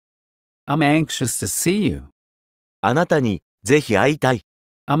I'm anxious to see you. あなたにぜひ会いたい。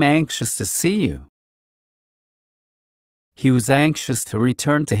I'm anxious to see you. He was anxious to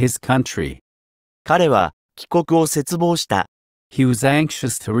return to his country. 彼は帰国を切望した。He was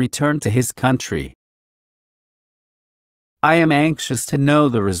anxious to return to his country. I am anxious to know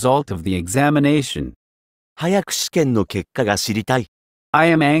the result of the examination. 早く試験の結果が知りたい。I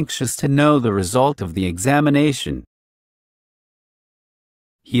am anxious to know the result of the examination.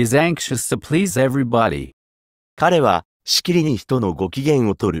 He is anxious to please everybody. 彼はしきりに人のご機嫌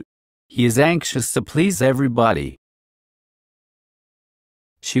を取る。He is anxious to please everybody.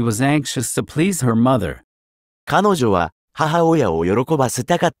 She was anxious to please her mother. 彼女は母親を喜ばせ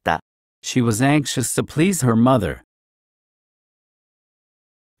たかった。She was anxious to please her mother.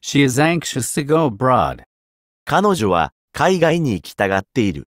 She is anxious to go abroad. 彼女は海外に行きたがって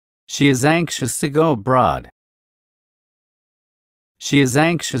いる。She is anxious to go abroad. She is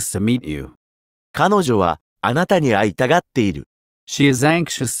anxious to meet you. 彼女はあなたに会いたがっている。She is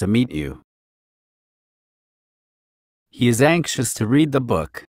anxious to meet you. He is anxious to read the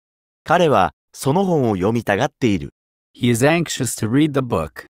book. 彼はその本を読みたがっている。He is anxious to read the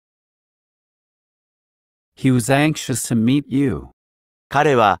book. He was anxious to meet you.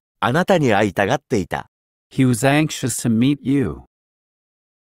 彼はあなたに会いたがっていた。He was anxious to meet you.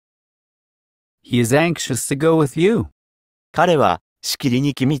 He is anxious to go with you. 彼はしきり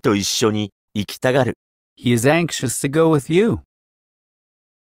に君と一緒に行きたがる。He is anxious to go with you.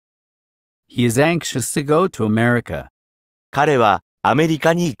 He is anxious to go to America. 彼はアメリ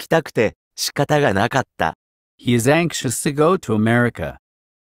カに行きたくて仕方がなかった。He is anxious to go to America.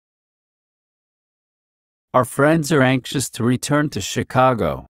 Our friends are anxious to return to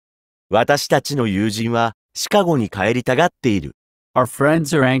Chicago. 私たちの友人はシカゴに帰りたがっている。Our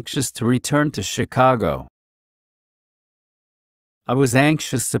friends are anxious to return to Chicago. I was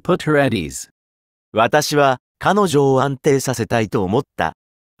anxious to put her at ease. 私は彼女を安定させたいと思った。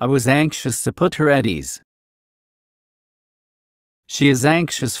I was anxious to put her at ease. She is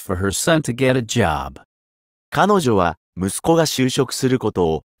anxious for her son to get a job. 彼女は息子が就職すること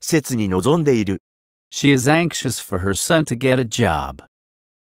を切に望んでいる。She is anxious for her son to get a job.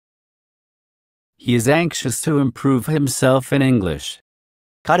 He is anxious to improve himself in English.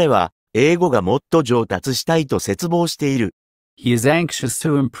 彼は英語がもっと上達したいと切望している。He is anxious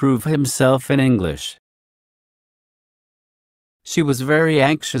to improve himself in English. She was very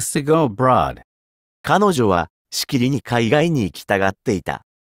anxious to go abroad. 彼女はしきりに海外に行きたがっていた。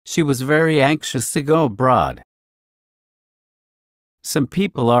She was very anxious to go abroad. Some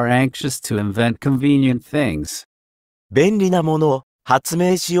people are anxious to invent convenient things. 便利なものを発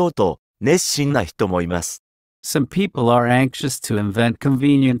明しようと熱心な人もいます。Some people are anxious to invent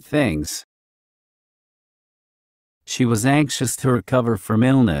convenient things. She was anxious to recover from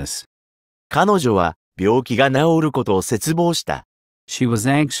illness. 彼女は病気が治ることを切望した。She was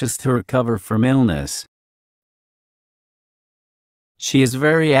anxious to recover from illness. She is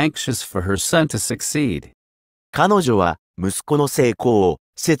very anxious for her son to succeed. 彼女は息子の成功を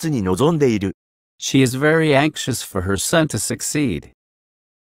切に望んでいる。She is very anxious for her son to succeed.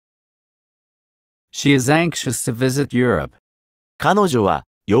 She is anxious to visit Europe. 彼女は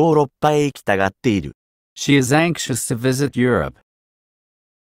ヨーロッパへ行きたがっている。She is anxious to visit Europe.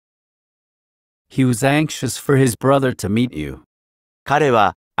 He was anxious for his brother to meet you. 彼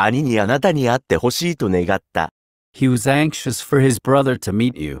は兄にあなたに会ってほしいと願った。He was anxious for his brother to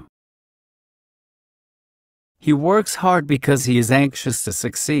meet you. He works hard because he is anxious to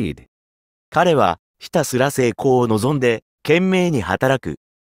succeed. 彼はひたすら成功を望んで懸命に働く。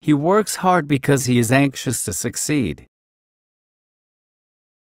He works hard because he is anxious to succeed.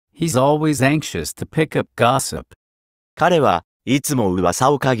 He's always anxious to pick up gossip. 彼はいつも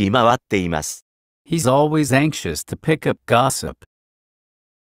噂を嗅ぎ回っています。He's always anxious to pick up gossip.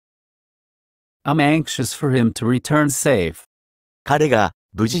 I'm anxious for him to return safe. 彼が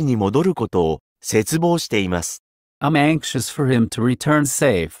無事に戻ることを切望しています。I'm anxious for him to return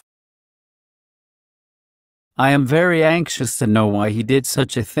safe. I am very anxious to know why he did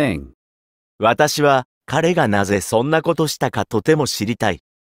such a thing. 私は彼がなぜそんなことしたかとても知りたい。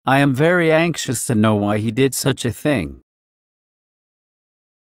I am very anxious to know why he did such a thing.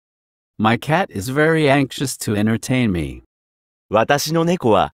 My cat is very anxious to entertain me. 私の猫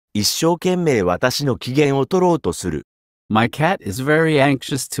は一生懸命私の機嫌を取ろうとする。My cat is very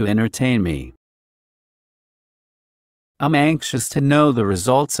anxious to entertain me. I'm anxious to know the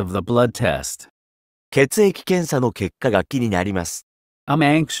results of the blood test. 血液検査の結果が気になります。I'm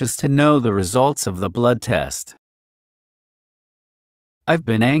anxious to know the results of the blood test. I've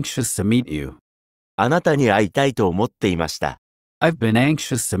been anxious to meet you. あなたに会いたいと思っていました。I've been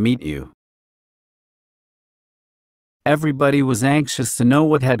anxious to meet you. Everybody was anxious to know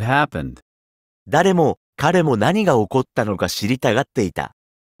what had happened. 誰も、彼も何が起こったのか知りたがっていた。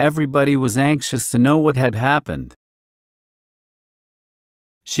Everybody was anxious to know what had happened.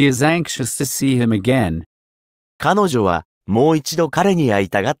 She is anxious to see him again. 彼女は、もう一度彼に会い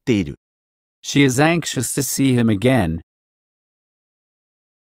たがっている。She is anxious to see him again.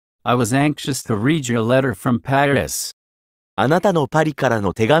 I was anxious to read your letter from Paris. あなたのパリから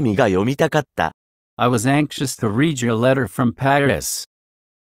の手紙が読みたかった。I was anxious to read your letter from Paris.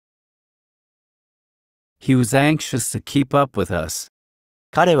 He was anxious to keep up with us.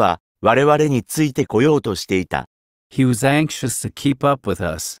 彼は我々についてこようとしていた。He was anxious to keep up with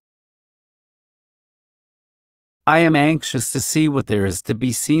us. I am anxious to see what there is to be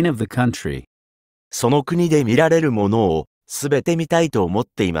seen of the country. その国で見られるものをすべて見たいと思っ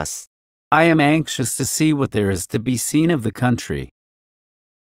ています。I am anxious to see what there is to be seen of the country.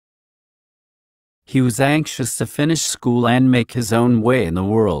 He was anxious to finish school and make his own way in the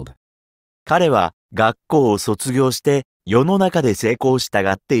world. 彼は学校を卒業して世の中で成功した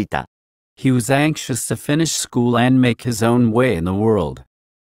がっていた。He was anxious to finish school and make his own way in the world.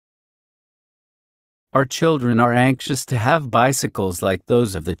 Our children are anxious to have bicycles like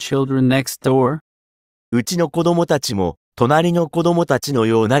those of the children next door. うちの子供たちも隣の子供たちの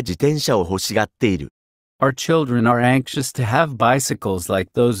ような自転車を欲しがっている。Our children are anxious to have bicycles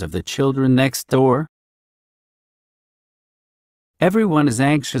like those of the children next door. Everyone is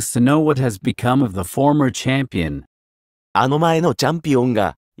anxious to know what has become of the former champion. あの前のチャンピオン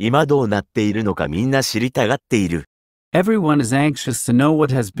が今どうなっているのかみんな知りたがっている。Everyone is anxious to know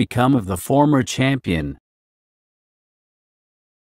what has become of the former champion.